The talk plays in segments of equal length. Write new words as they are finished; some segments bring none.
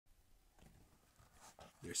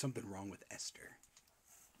There's something wrong with Esther.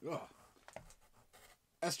 Ugh.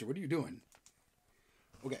 Esther, what are you doing?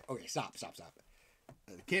 Okay, stop.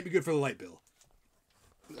 It can't be good for the light bill.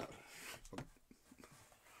 Ugh. Okay.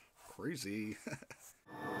 Crazy.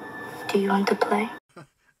 Do you want to play?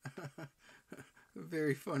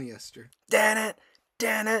 Very funny, Esther. Dana,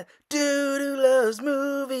 Doo-doo loves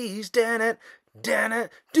movies. Dana,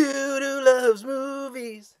 Doo-doo loves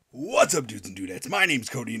movies. What's up, dudes and dudettes? My name's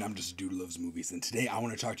Cody, and I'm just a dude who loves movies. And today I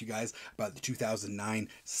want to talk to you guys about the 2009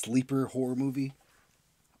 sleeper horror movie,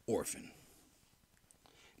 Orphan.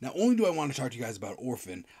 Not only do I want to talk to you guys about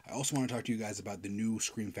Orphan, I also want to talk to you guys about the new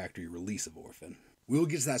Scream Factory release of Orphan. We'll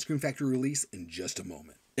get to that Scream Factory release in just a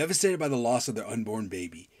moment. Devastated by the loss of their unborn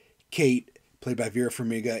baby, Kate, played by Vera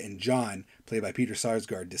Farmiga, and John, played by Peter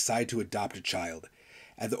Sarsgaard, decide to adopt a child.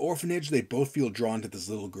 At the orphanage, they both feel drawn to this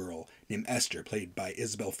little girl named Esther, played by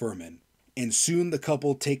Isabel Fuhrman. And soon the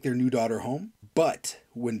couple take their new daughter home. But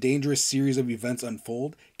when dangerous series of events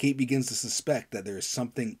unfold, Kate begins to suspect that there is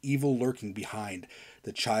something evil lurking behind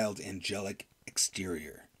the child's angelic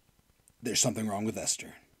exterior. There's something wrong with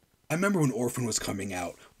Esther. I remember when Orphan was coming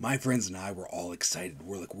out, my friends and I were all excited.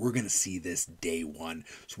 We're like, we're going to see this day one.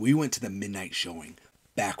 So we went to the midnight showing,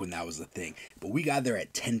 back when that was a thing. But we got there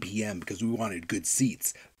at 10 p.m. because we wanted good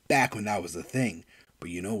seats, back when that was a thing.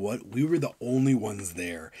 But you know what? We were the only ones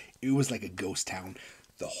there. It was like a ghost town,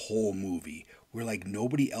 the whole movie. We're like,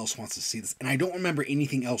 nobody else wants to see this. And I don't remember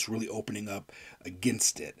anything else really opening up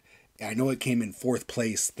against it. I know it came in 4th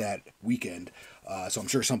place that weekend, so I'm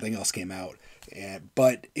sure something else came out.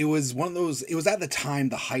 But it was one of those, it was at the time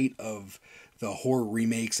the height of the horror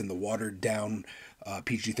remakes and the watered down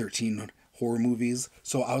PG-13 horror movies.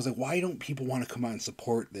 So I was like, why don't people want to come out and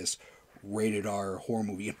support this rated R horror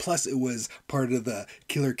movie? And plus it was part of the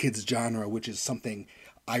Killer Kids genre, which is something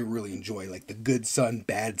I really enjoy, like The Good Son,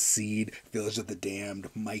 Bad Seed, Village of the Damned,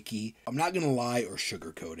 Mikey. I'm not going to lie or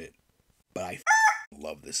sugarcoat it, but I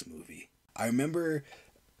love this movie. I remember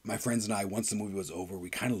my friends and I, once the movie was over, we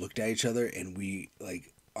kind of looked at each other and we,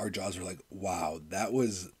 like, our jaws were like, wow, that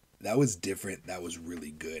was different. That was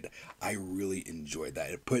really good. I really enjoyed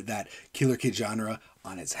that. It put that Killer Kid genre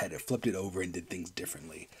on its head. It flipped it over and did things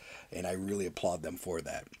differently. And I really applaud them for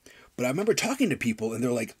that. But I remember talking to people and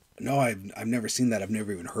they're like, no, I've never seen that. I've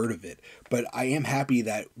never even heard of it. But I am happy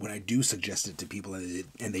that when I do suggest it to people and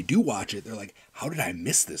they do watch it, they're like, how did I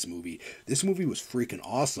miss this movie? This movie was freaking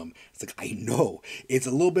awesome. It's like, I know. It's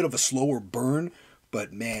a little bit of a slower burn,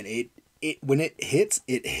 but man, it when it hits,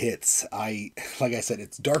 it hits. Like I said,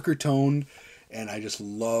 it's darker toned, and I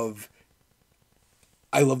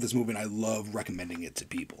love this movie, and I love recommending it to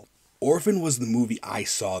people. Orphan was the movie I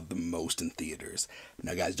saw the most in theaters.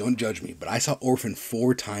 Now guys, don't judge me, but I saw Orphan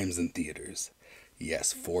 4 times in theaters.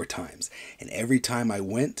 Yes, 4 times. And every time I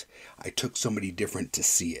went, I took somebody different to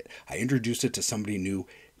see it. I introduced it to somebody new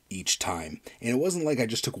each time. And it wasn't like I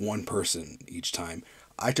just took one person each time.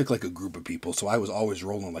 I took like a group of people, so I was always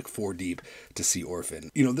rolling like 4 deep to see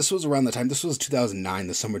Orphan. You know, this was around the time, this was 2009,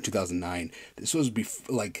 the summer 2009. This was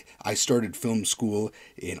like I started film school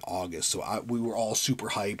in August, so we were all super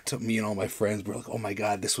hyped. Me and all my friends were like, oh my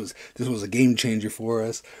god, this was a game changer for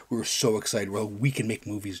us. We were so excited. We're like, we can make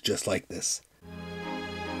movies just like this.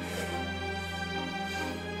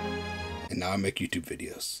 And now I make YouTube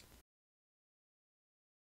videos.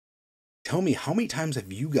 Tell me, how many times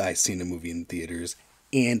have you guys seen a movie in theaters?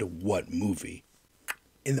 And what movie?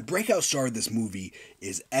 And the breakout star of this movie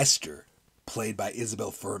is Esther, played by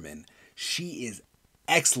Isabel Fuhrman. She is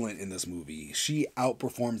excellent in this movie. She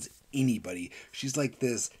outperforms anybody. She's like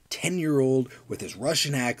this 10-year-old with this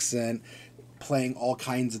Russian accent, playing all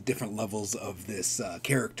kinds of different levels of this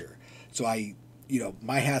character. So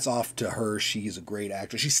my hat's off to her. She's a great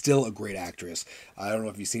actress. She's still a great actress. I don't know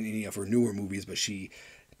if you've seen any of her newer movies, but she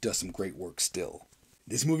does some great work still.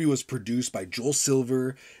 This movie was produced by Joel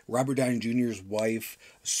Silver, Robert Downey Jr.'s wife,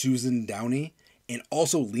 Susan Downey, and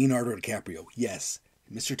also Leonardo DiCaprio. Yes,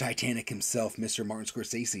 Mr. Titanic himself, Mr. Martin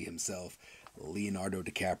Scorsese himself, Leonardo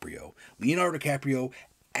DiCaprio. Leonardo DiCaprio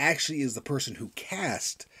actually is the person who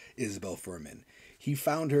cast Isabel Fuhrman. He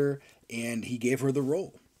found her and he gave her the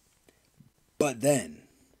role. But then,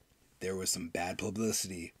 there was some bad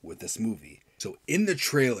publicity with this movie. So in the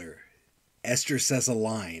trailer, Esther says a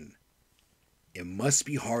line, "It must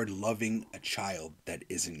be hard loving a child that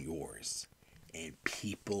isn't yours." And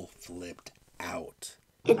people flipped out.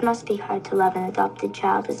 It must be hard to love an adopted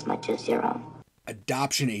child as much as your own.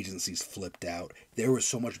 Adoption agencies flipped out. There was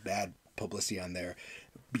so much bad publicity on there.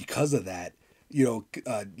 Because of that,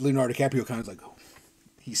 Leonardo DiCaprio kind of like,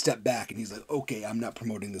 he stepped back and he's like, okay, I'm not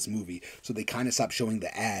promoting this movie. So they kind of stopped showing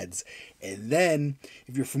the ads. And then,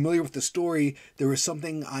 if you're familiar with the story, there was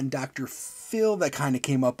something on Dr. Phil that kind of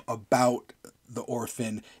came up about the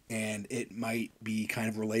Orphan, and it might be kind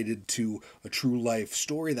of related to a true life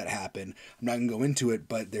story that happened. I'm not going to go into it,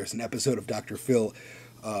 but there's an episode of Dr. Phil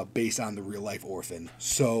based on the real life Orphan.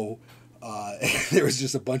 So there was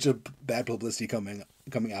just a bunch of bad publicity coming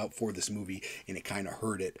out for this movie, and it kind of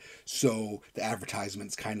hurt it. So the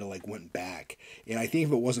advertisements kind of like went back. And I think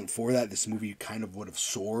if it wasn't for that, this movie kind of would have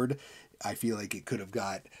soared. I feel like it could have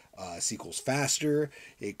got sequels faster.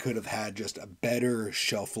 It could have had just a better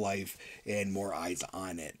shelf life and more eyes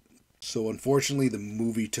on it. So unfortunately, the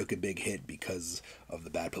movie took a big hit because of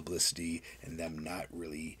the bad publicity and them not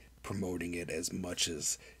really promoting it as much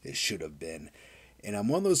as it should have been. And I'm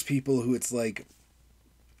one of those people who it's like,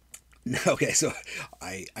 okay, so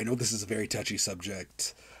I know this is a very touchy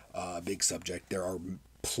subject, big subject. There are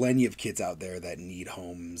plenty of kids out there that need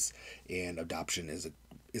homes, and adoption is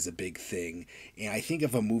a big thing. And I think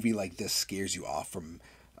if a movie like this scares you off from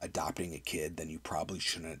adopting a kid, then you probably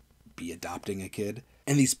shouldn't be adopting a kid.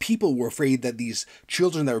 And these people were afraid that these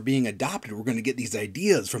children that were being adopted were going to get these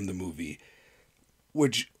ideas from the movie,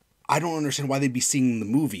 which I don't understand why they'd be seeing the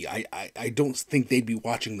movie. I don't think they'd be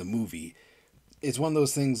watching the movie. It's one of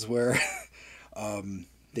those things where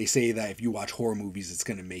they say that if you watch horror movies, it's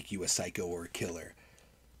going to make you a psycho or a killer.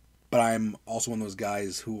 But I'm also one of those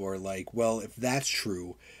guys who are like, well, if that's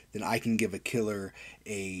true, then I can give a killer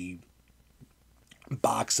a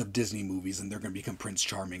box of Disney movies and they're going to become Prince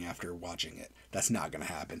Charming after watching it. That's not going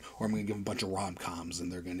to happen. Or I'm going to give them a bunch of rom-coms and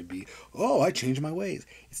they're going to be, oh, I changed my ways.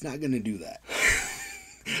 It's not going to do that.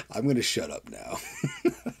 I'm going to shut up now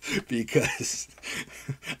because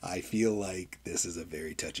I feel like this is a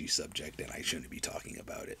very touchy subject and I shouldn't be talking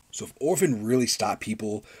about it. So if Orphan really stopped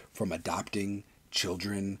people from adopting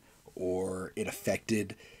children, or it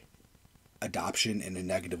affected adoption in a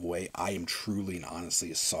negative way, I am truly and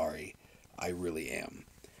honestly sorry. I really am.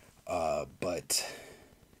 But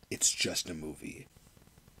it's just a movie.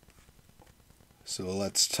 So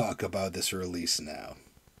let's talk about this release now.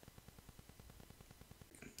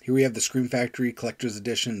 Here we have the Scream Factory Collector's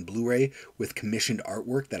Edition Blu-ray with commissioned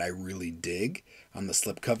artwork that I really dig on the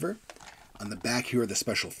slipcover. On the back here are the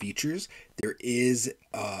special features. There is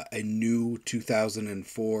a new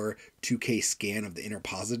 2004 2K scan of the Inner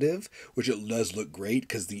Positive, which it does look great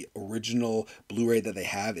because the original Blu-ray that they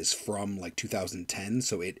have is from like 2010,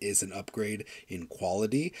 so it is an upgrade in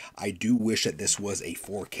quality. I do wish that this was a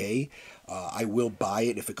 4K. I will buy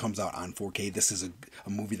it if it comes out on 4K. This is a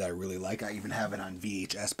movie that I really like. I even have it on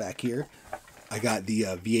VHS back here. I got the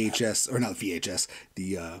VHS, or not VHS,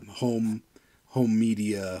 the home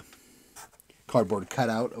media cardboard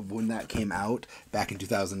cutout of when that came out back in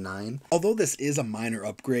 2009. Although this is a minor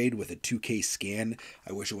upgrade with a 2K scan,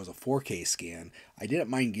 I wish it was a 4K scan. I didn't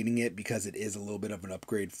mind getting it because it is a little bit of an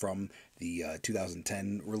upgrade from the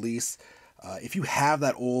 2010 release. If you have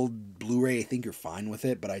that old Blu-ray, I think you're fine with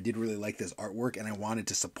it, but I did really like this artwork and I wanted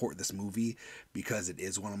to support this movie because it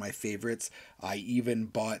is one of my favorites. I even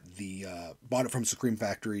bought it from Scream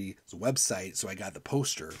Factory's website, so I got the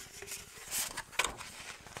poster.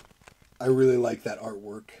 I really like that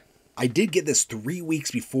artwork. I did get this 3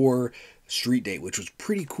 weeks before street date, which was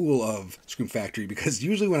pretty cool of Scream Factory because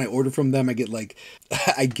usually when I order from them, I get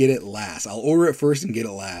it last. I'll order it first and get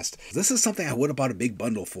it last. This is something I would have bought a big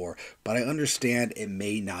bundle for, but I understand it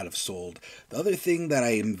may not have sold. The other thing that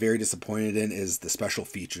I am very disappointed in is the special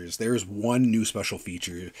features. There's one new special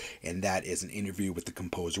feature, and that is an interview with the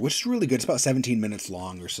composer, which is really good. It's about 17 minutes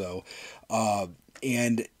long or so.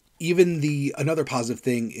 And even another positive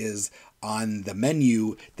thing is on the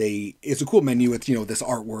menu, it's a cool menu. It's, this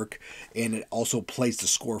artwork, and it also plays the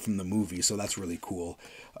score from the movie, so that's really cool.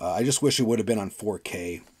 I just wish it would have been on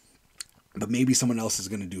 4K, but maybe someone else is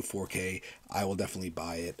going to do 4K. I will definitely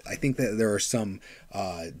buy it. I think that there are some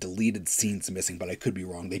deleted scenes missing, but I could be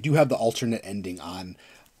wrong. They do have the alternate ending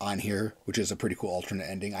on here, which is a pretty cool alternate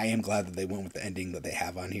ending. I am glad that they went with the ending that they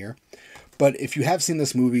have on here. But if you have seen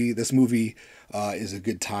this movie is a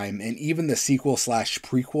good time. And even the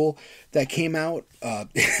sequel/prequel that came out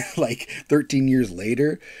like 13 years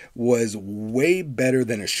later was way better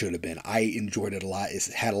than it should have been. I enjoyed it a lot. It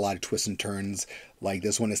had a lot of twists and turns like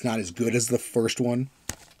this one. It's not as good as the first one,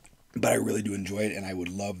 but I really do enjoy it, and I would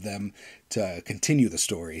love them to continue the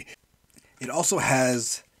story. It also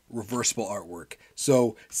has reversible artwork.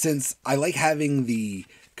 So since I like having the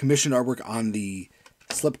commissioned artwork on the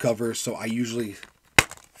slipcover, so I usually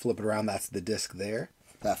flip it around. That's the disc there.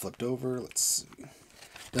 That flipped over. Let's see.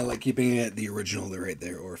 I like keeping it the original right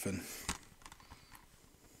there, Orphan.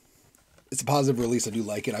 it's a positive release. I do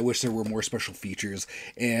like it. I wish there were more special features.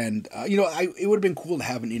 And, it would have been cool to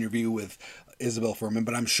have an interview with Isabel Furman,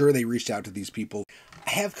 but I'm sure they reached out to these people.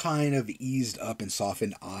 I have kind of eased up and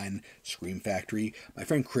softened on Scream Factory. My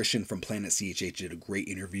friend Christian from Planet CHH did a great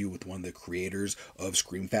interview with one of the creators of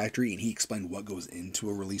Scream Factory, and he explained what goes into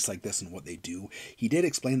a release like this and what they do. He did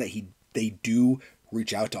explain that they do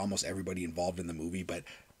reach out to almost everybody involved in the movie, but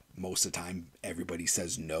most of the time everybody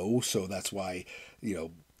says no. So that's why,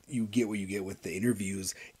 you get what you get with the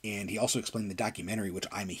interviews. And he also explained the documentary, which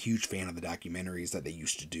I'm a huge fan of the documentaries that they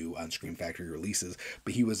used to do on Scream Factory releases.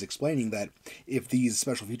 But he was explaining that if these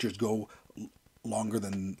special features go longer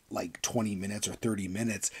than like 20 minutes or 30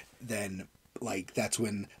 minutes, then that's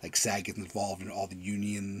when SAG gets involved and all the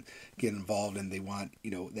union get involved, and they want,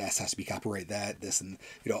 that has to be copyright, this and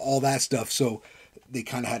all that stuff. So they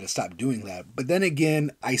kind of had to stop doing that. But then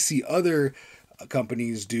again, I see other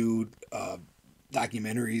companies do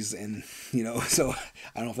documentaries, and so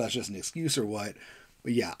I don't know if that's just an excuse or what.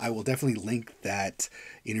 But yeah, I will definitely link that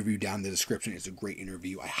interview down in the description. It's a great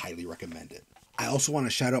interview. I highly recommend it. I also want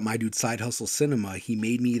to shout out my dude Side Hustle Cinema. He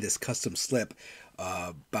made me this custom slip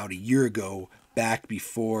about a year ago, back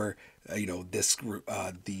before the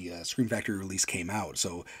Scream Factory release came out.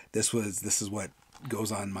 So this is what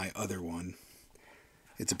goes on my other one.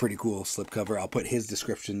 It's a pretty cool slipcover. I'll put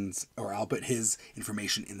his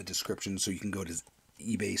information in the description, so you can go to his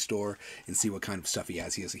eBay store and see what kind of stuff he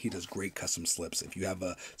has. He does great custom slips. If you have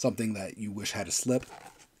something that you wish had a slip,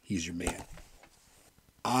 he's your man.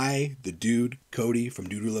 I, the dude, Cody from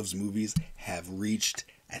Dude Who Loves Movies, have reached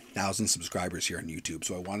 1,000 subscribers here on YouTube.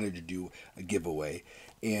 So I wanted to do a giveaway.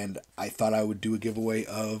 And I thought I would do a giveaway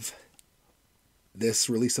of this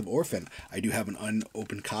release of Orphan. I do have an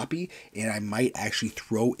unopened copy, and I might actually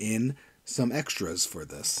throw in some extras for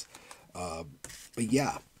this. But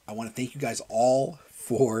yeah, I want to thank you guys all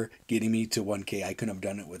for getting me to 1K. I couldn't have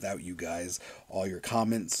done it without you guys. All your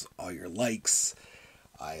comments, all your likes.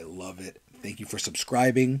 I love it. Thank you for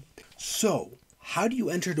subscribing. So, how do you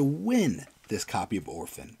enter to win this copy of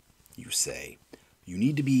Orphan? You say, you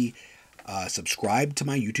need to be subscribed to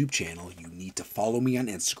my YouTube channel. You need to follow me on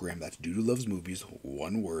Instagram. That's Dude Who Loves Movies,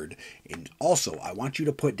 one word. And also, I want you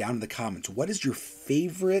to put down in the comments, what is your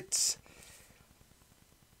favorite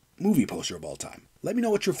movie poster of all time? Let me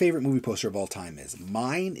know what your favorite movie poster of all time is.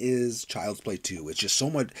 Mine is Child's Play 2. It's just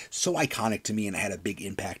so iconic to me, and it had a big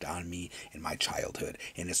impact on me in my childhood.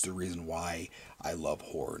 And it's the reason why I love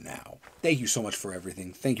horror now. Thank you so much for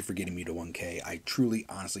everything. Thank you for getting me to 1K. I truly,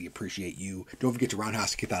 honestly appreciate you. Don't forget to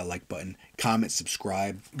roundhouse to hit that like button. Comment,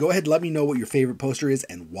 subscribe. Go ahead and let me know what your favorite poster is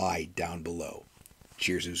and why down below.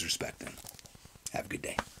 Cheers, who's respecting. Have a good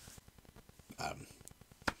day.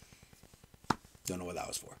 Don't know what that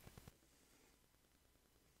was for.